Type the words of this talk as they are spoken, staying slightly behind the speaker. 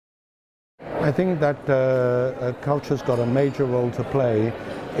I think that culture's got a major role to play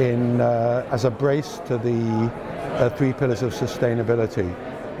in as a brace to the three pillars of sustainability.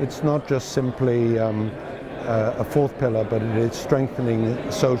 It's not just simply a fourth pillar, but it is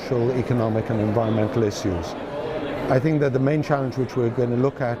strengthening social, economic and environmental issues. I think that the main challenge which we're going to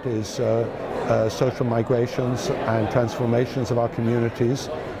look at is social migrations and transformations of our communities,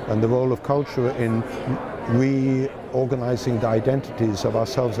 and the role of culture in reorganizing the identities of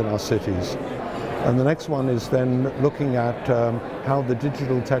ourselves and our cities. And the next one is then looking at how the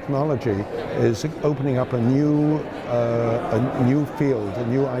digital technology is opening up a new field,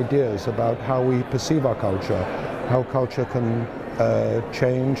 new ideas about how we perceive our culture, how culture can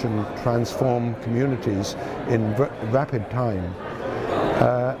change and transform communities in rapid time.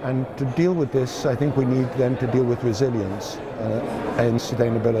 And to deal with this, I think we need then to deal with resilience and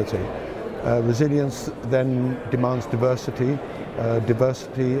sustainability. Resilience then demands diversity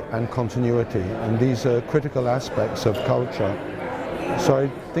and continuity, and these are critical aspects of culture. So I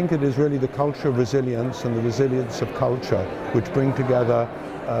think it is really the culture of resilience and the resilience of culture which bring together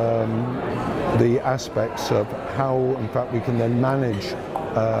the aspects of how, in fact, we can then manage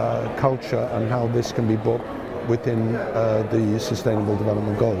culture and how this can be brought within the Sustainable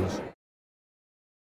Development Goals.